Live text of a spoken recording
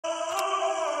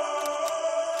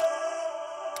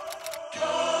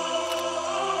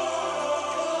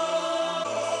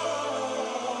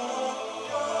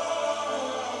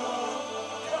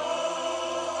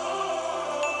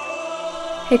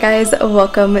Hey guys,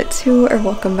 welcome back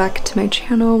to my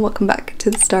channel. Welcome back to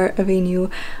the start of a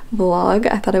new vlog.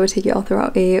 I thought I would take you all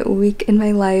throughout a week in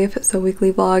my life. So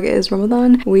weekly vlog is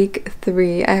Ramadan week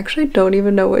 3. I actually don't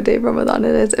even know what day of Ramadan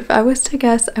it is. If I was to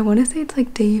guess, I want to say it's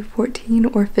like day 14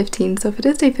 or 15. So if it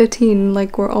is day 15,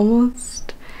 like we're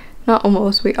almost, not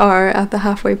almost, we are at the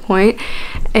halfway point,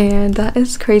 and that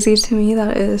is crazy to me.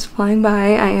 That is flying by.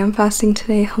 I am fasting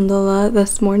today, alhamdulillah.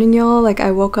 This morning, y'all, like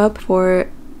I woke up for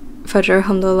Fajr,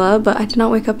 alhamdulillah, but I did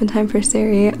not wake up in time for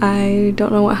Sari. I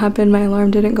don't know what happened. My alarm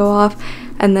didn't go off,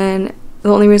 and then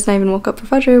the only reason I even woke up for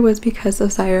Fajr was because of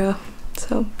Zaira.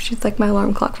 So she's like my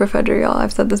alarm clock for Fajr, y'all.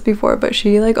 I've said this before, but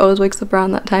she like always wakes up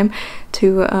around that time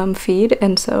to feed,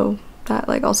 and so that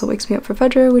like also wakes me up for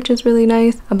Fajr, which is really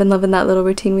nice. I've been loving that little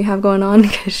routine we have going on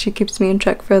because she keeps me in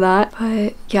check for that.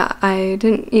 But yeah, I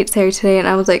didn't eat Sari today, and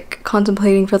I was like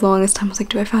contemplating for the longest time. I was like,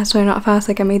 do I fast, do I not fast?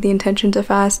 Like I made the intention to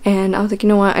fast, and I was like, you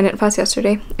know what, I didn't fast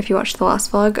yesterday. If you watched the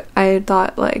last vlog, I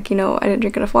thought like, you know, I didn't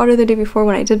drink enough water the day before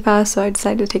when I did fast, so I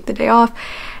decided to take the day off,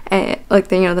 and like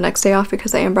the, you know, the next day off,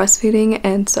 because I am breastfeeding,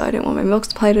 and so I didn't want my milk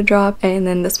supply to drop. And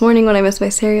then this morning when I missed my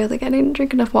Sari, I was like, I didn't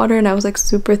drink enough water, and I was like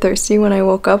super thirsty when I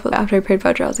woke up after I prayed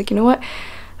Fajr. I was like, you know what,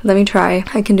 let me try,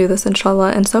 I can do this,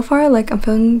 inshallah. And so far, like, I'm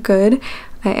feeling good.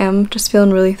 I am just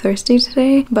feeling really thirsty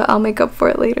today, but I'll make up for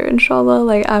it later, inshallah.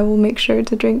 Like, I will make sure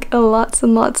to drink lots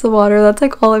and lots of water. That's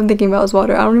like all I'm thinking about is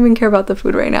water. I don't even care about the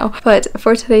food right now. But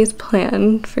for today's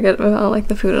plan, forget about like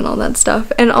the food and all that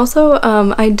stuff. And also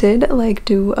I did like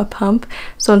do a pump,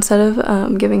 so instead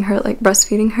of giving her, like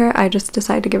breastfeeding her, I just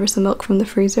decided to give her some milk from the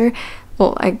freezer.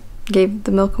 Well, I gave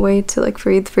the milk away to like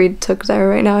Farid. Farid took Zaira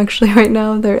right now, actually right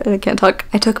now. I can't talk.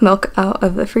 I took milk out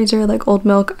of the freezer, like old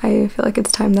milk. I feel like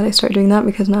it's time that I start doing that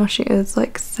because now she is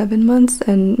like 7 months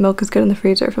and milk is good in the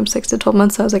freezer from 6 to 12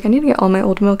 months. So I was like, I need to get all my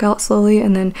old milk out slowly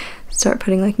and then start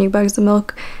putting like new bags of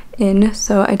milk in.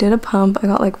 So I did a pump. I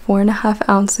got like 4.5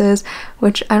 ounces,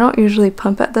 which I don't usually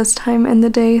pump at this time in the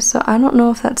day, so I don't know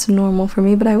if that's normal for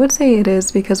me, but I would say it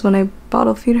is, because when I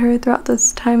bottle feed her throughout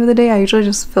this time of the day, I usually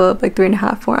just fill up like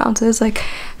 3.5, 4 ounces. Like,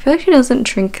 I feel like she doesn't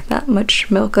drink that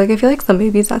much milk. Like, I feel like some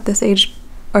babies at this age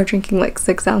are drinking like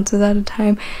 6 ounces at a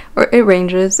time, or it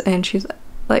ranges, and she's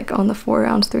like on the 4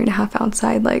 ounce, 3.5 ounce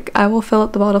side. Like, I will fill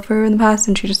up the bottle for her in the past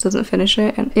and she just doesn't finish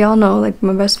it. And y'all know, like,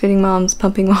 my breastfeeding moms,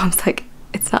 pumping moms, like,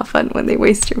 it's not fun when they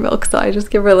waste your milk, so I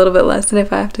just give her a little bit less, and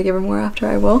if I have to give her more after,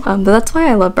 I will. But that's why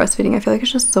I love breastfeeding. I feel like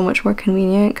it's just so much more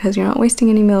convenient because you're not wasting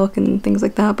any milk and things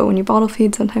like that. But when you bottle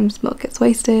feed, sometimes milk gets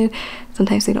wasted,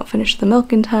 sometimes they don't finish the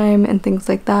milk in time and things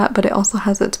like that. But it also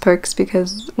has its perks,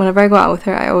 because whenever I go out with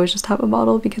her, I always just have a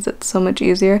bottle because it's so much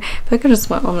easier. I feel like I just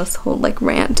went on this whole like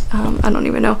rant. I don't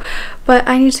even know. But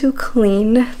I need to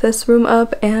clean this room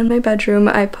up and my bedroom.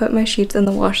 I put my sheets in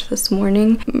the wash this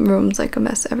morning. Room's like a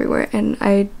mess everywhere, and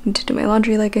I need to do my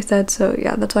laundry like I said. So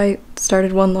yeah, that's why I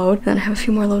started one load. Then I have a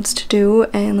few more loads to do,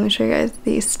 and let me show you guys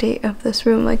the state of this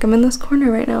room. Like, I'm in this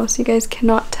corner right now, so you guys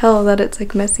cannot tell that it's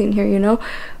like messy in here, you know?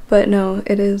 But no,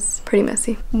 it is pretty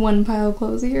messy. One pile of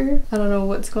clothes here. I don't know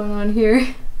what's going on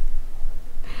here.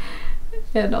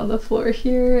 And on the floor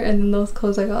here, and then those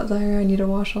clothes I got Zaira, I need to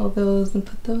wash all those and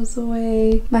put those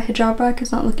away. My hijab rack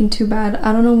is not looking too bad.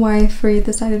 I don't know why Farid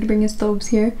decided to bring his thobes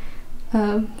here.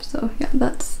 So yeah,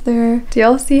 that's there. Do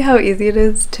y'all see how easy it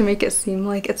is to make it seem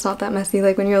like it's not that messy?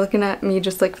 Like, when you're looking at me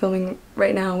just like filming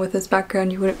right now with this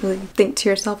background, you wouldn't really think to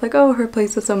yourself like, oh, her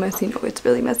place is so messy. No, it's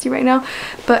really messy right now,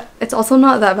 but it's also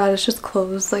not that bad. It's just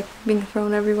clothes like being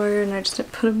thrown everywhere, and I just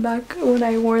didn't put them back when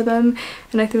I wore them,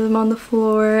 and I threw them on the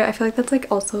floor. I feel like that's like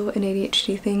also an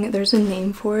ADHD thing. There's a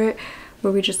name for it,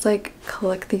 where we just like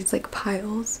collect these like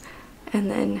piles and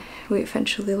then we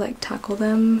eventually like tackle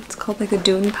them. It's called like a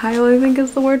dune pile, I think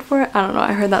is the word for it. I don't know,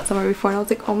 I heard that somewhere before and I was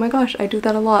like, oh my gosh, I do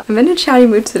that a lot. I'm in a chatty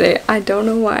mood today, I don't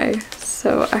know why,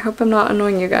 so I hope I'm not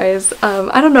annoying you guys.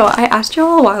 I don't know, I asked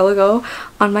y'all a while ago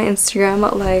on my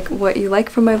Instagram like what you like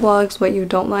from my vlogs, what you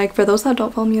don't like. For those that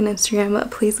don't follow me on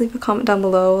Instagram, please leave a comment down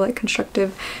below, like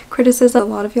constructive criticism. A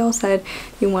lot of y'all said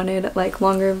you wanted like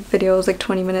longer videos, like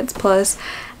 20 minutes plus,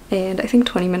 and I think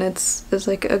 20 minutes is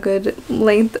like a good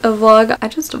length of vlog. I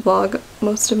just vlog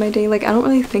most of my day. Like, I don't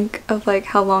really think of like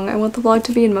how long I want the vlog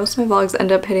to be, and most of my vlogs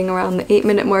end up hitting around the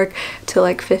 8-minute mark to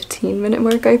like 15-minute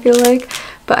mark, I feel like.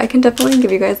 But I can definitely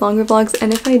give you guys longer vlogs,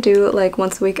 and if I do like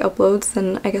once a week uploads,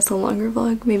 then I guess a longer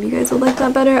vlog, maybe you guys will like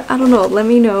that better. I don't know, let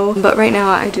me know. But right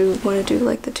now I do want to do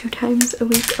like the 2 times a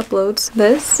week uploads.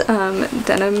 This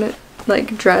denim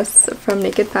like dress from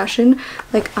Naked Fashion.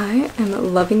 Like I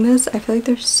am loving this. I feel like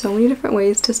there's so many different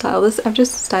ways to style this. I'm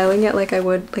just styling it like I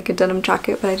would like a denim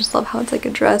jacket, but I just love how it's like a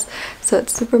dress, so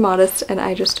it's super modest, and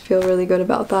I just feel really good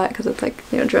about that because it's like,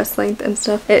 you know, dress length and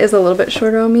stuff. It is a little bit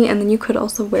shorter on me, and then you could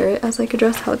also wear it as like a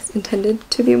dress, how it's intended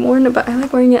to be worn, but I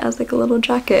like wearing it as like a little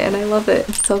jacket and I love it.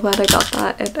 I'm so glad I got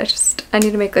that. And I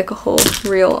need to make like a whole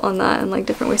reel on that and like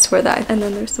different ways to wear that. And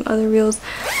then there's some other reels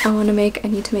I want to make. I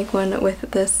need to make one with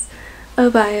this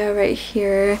abaya right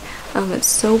here. It's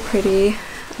so pretty.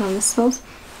 This smells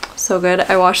so good.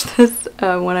 I washed this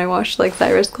when I washed like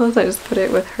Zyra's clothes. I just put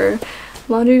it with her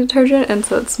laundry detergent, and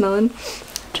so it's smelling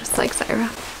just like Zyra,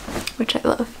 which I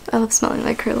love. I love smelling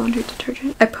like her laundry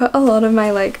detergent. I put a lot of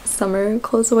my like summer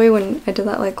clothes away when I did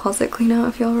that like closet clean out,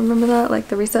 if y'all remember that, like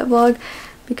the reset vlog,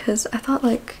 because I thought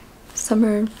like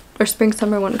summer or spring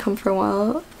summer wouldn't come for a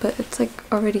while, but it's like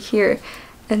already here.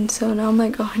 And so now I'm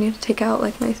like, oh, I need to take out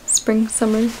like my spring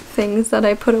summer things that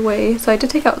I put away. So I did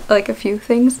take out like a few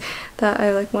things that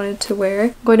I like wanted to wear.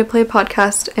 I'm going to play a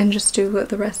podcast and just do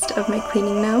the rest of my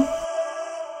cleaning now.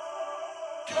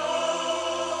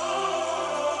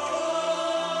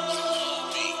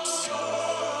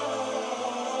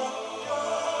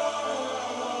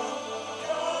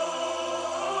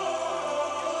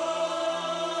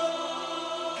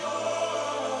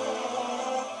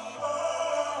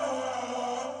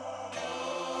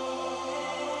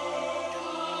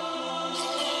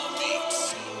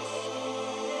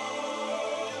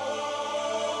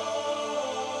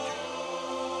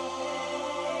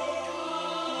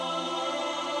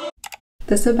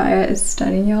 This abaya is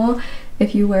stunning, y'all.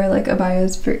 If you wear like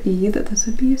abayas for Eid, this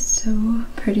would be so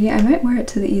pretty. I might wear it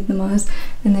to the Eid namaz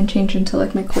and then change into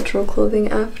like my cultural clothing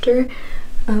after.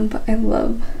 But I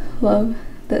love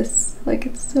this. Like,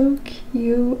 it's so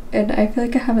cute, and I feel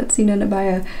like I haven't seen an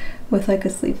abaya with like a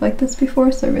sleeve like this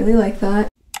before, so I really like that.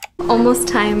 Almost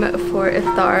time for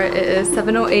iftar. It is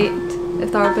 7:08.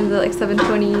 Iftar opens at like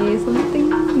 7:20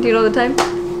 something. Do you know the time?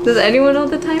 Does anyone know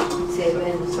the time?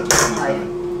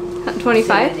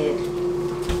 25?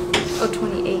 Oh,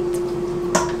 28.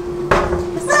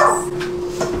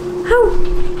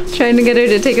 Oh! Trying to get her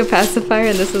to take a pacifier,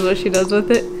 and this is what she does with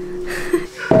it.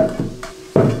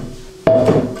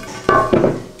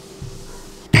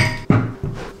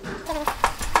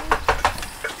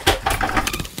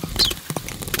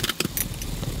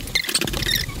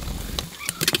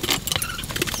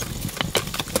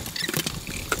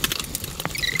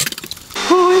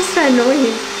 Oh, what's that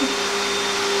noise?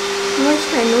 What's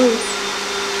that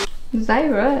noise?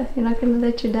 Zyra, you're not gonna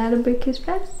let your dad break his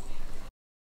fast?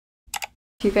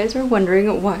 If you guys are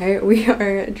wondering why we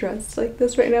are dressed like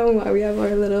this right now and why we have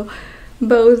our little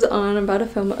bows on, I'm about to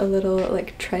film a little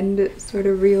like trend sort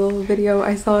of reel video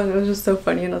I saw, and it was just so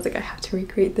funny, and I was like, I have to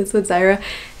recreate this with Zyra,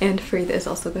 and Farida is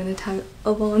also going to tag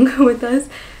along with us,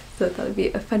 so I thought it'd be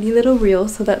a funny little reel.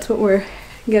 So that's what we're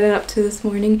getting up to this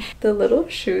morning. The little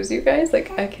shoes, you guys, like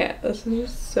I can't, this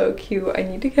is just so cute. I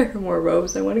need to get her more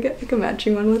robes. I want to get like a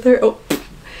matching one with her. Oh,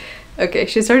 okay,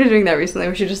 she started doing that recently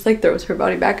where she just like throws her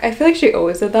body back. I feel like she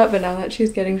always did that, but now that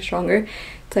she's getting stronger,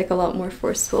 it's like a lot more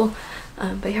forceful.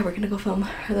 But yeah, we're gonna go film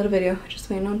our little video. Just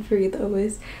waiting on Farida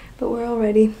always, but we're all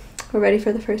ready. We're ready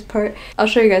for the first part. I'll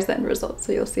show you guys the end result,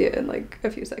 so you'll see it in like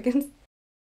a few seconds.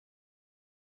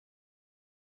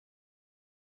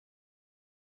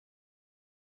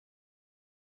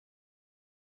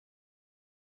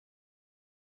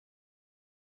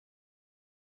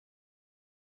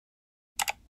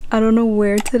 I don't know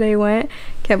where today went.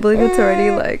 Can't believe it's already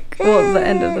like, well, the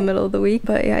end of the middle of the week.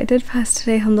 But yeah, I did fast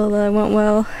today, alhamdulillah, it went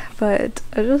well. But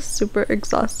I was just super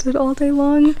exhausted all day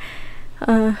long.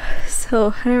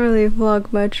 So I didn't really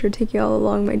vlog much or take you all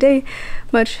along my day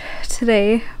much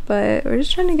today. But we're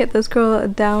just trying to get this girl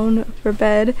down for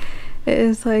bed. It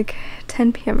is like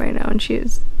 10 p.m. right now and she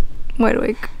is wide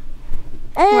awake.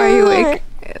 Why are you awake?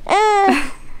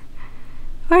 Why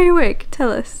are you awake?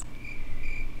 Tell us.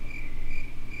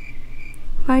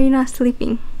 Why are you not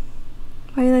sleeping?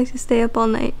 Why you like to stay up all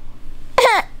night?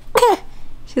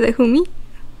 She's like, who, me?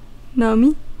 No,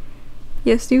 me?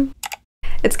 Yes, you?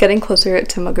 It's getting closer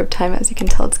to Maghrib time. As you can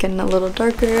tell, it's getting a little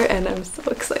darker, and I'm so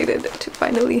excited to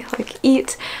finally like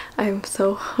eat. I'm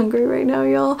so hungry right now,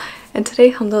 y'all. And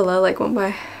today, alhamdulillah, like went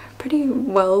by pretty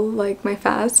well, like my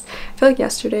fast. I feel like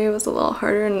yesterday was a little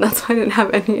harder, and that's why I didn't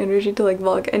have any energy to like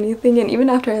vlog anything. And even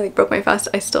after I like broke my fast,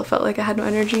 I still felt like I had no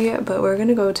energy. But we're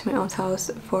gonna go to my aunt's house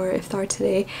for iftar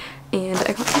today, and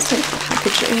I got this like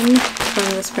package in from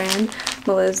this brand,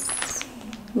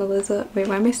 Melissa, wait,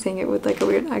 why am I saying it with like a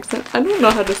weird accent? I don't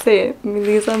know how to say it.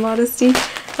 Melissa Modesty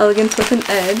Elegance with an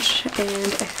Edge, and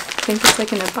I think it's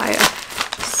like an abaya.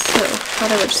 So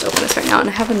thought I would just open this right now, and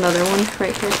I have another one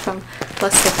right here from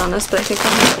Less Stick on Us, but I think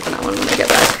I'm gonna open that one when I get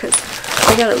back because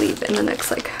I gotta leave in the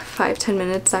next like 5-10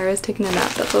 minutes. Zyra's taking a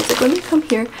nap, so I was like, let me come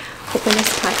here, open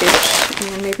this package,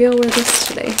 and maybe I'll wear this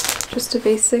today. Just a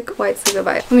basic white sleeve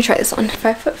abaya. Let me try this on.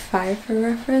 5'5" for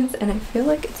reference, and I feel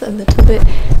like it's a little bit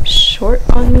short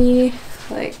on me.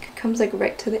 Like, comes like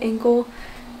right to the ankle,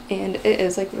 and it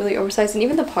is like really oversized, and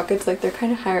even the pockets, like they're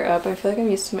kind of higher up. I feel like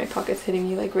I'm used to my pockets hitting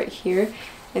me like right here,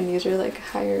 and these are like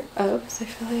higher up, so I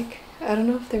feel like, I don't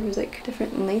know if there was like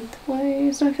different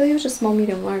lengthwise. No, I feel like it was just small,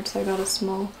 medium, large, so I got a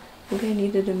small. Maybe I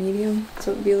needed a medium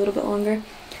so it would be a little bit longer,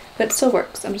 but it still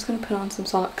works. I'm just gonna put on some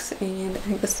socks, and I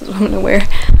think this is what I'm gonna wear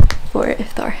for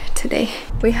iftar today.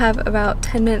 We have about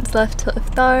 10 minutes left till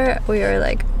iftar. We are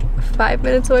like 5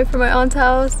 minutes away from my aunt's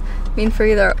house. Me and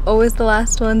Fareed are always the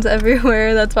last ones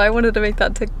everywhere. That's why I wanted to make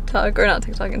that TikTok, or not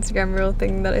TikTok, Instagram reel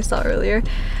thing that I saw earlier,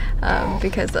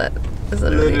 because that is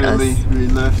literally us. We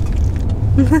left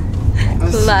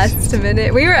last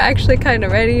minute. We were actually kind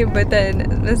of ready, but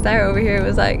then Miss Zyra over here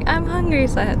was like, I'm hungry,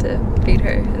 so I had to feed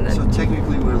her. And then, so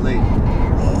technically we're late.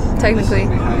 Technically.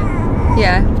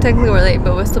 Yeah, technically we're late,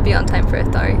 but we'll still be on time for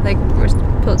iftar. Like, we're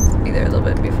supposed to be there a little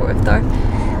bit before iftar.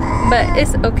 But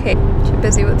it's okay. She's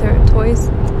busy with her toys.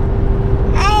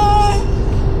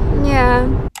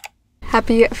 Yeah.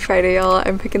 Happy Friday, y'all.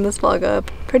 I'm picking this vlog up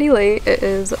pretty late. It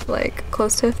is like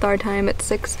close to iftar time. It's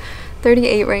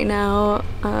 6:38 right now.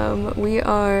 We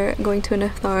are going to an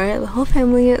iftar. The whole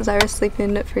family, Zyra's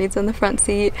sleeping, Fareed's in the front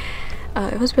seat.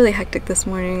 It was really hectic this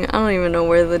morning. I don't even know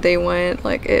where the day went.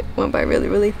 Like, it went by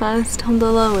really fast,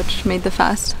 alhamdulillah, which made the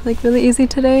fast like really easy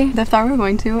today. The iftar we're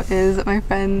going to is my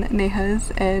friend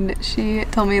Neha's, and she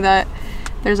told me that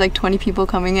there's like 20 people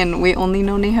coming, and we only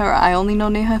know Neha, or I only know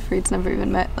Neha. Fareed's never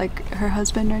even met like her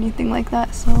husband or anything like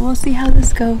that, so we'll see how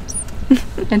this goes.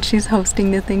 And she's hosting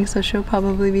the thing, so she'll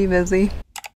probably be busy.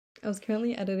 I was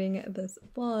currently editing this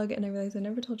vlog, and I realized I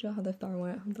never told y'all how the iftar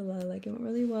went. Alhamdulillah, like, it went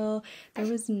really well. There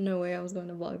was no way I was going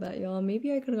to vlog that, y'all.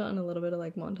 Maybe I could have gotten a little bit of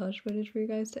like montage footage for you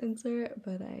guys to insert,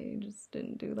 but I just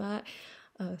didn't do that.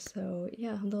 So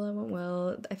yeah, alhamdulillah, went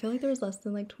well. I feel like there was less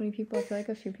than like 20 people. I feel like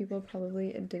a few people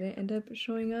probably didn't end up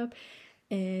showing up.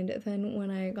 And then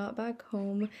when I got back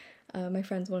home, my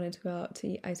friends wanted to go out to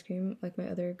eat ice cream, like my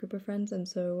other group of friends, and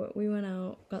so we went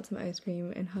out, got some ice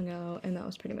cream, and hung out, and that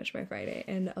was pretty much my Friday.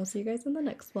 And I'll see you guys in the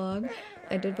next vlog.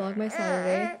 I did vlog my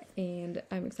Saturday, and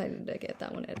I'm excited to get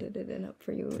that one edited and up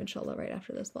for you, inshallah, right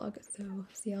after this vlog. So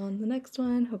see y'all in the next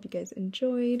one. Hope you guys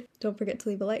enjoyed. Don't forget to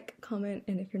leave a like, comment,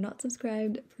 and if you're not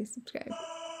subscribed, please subscribe.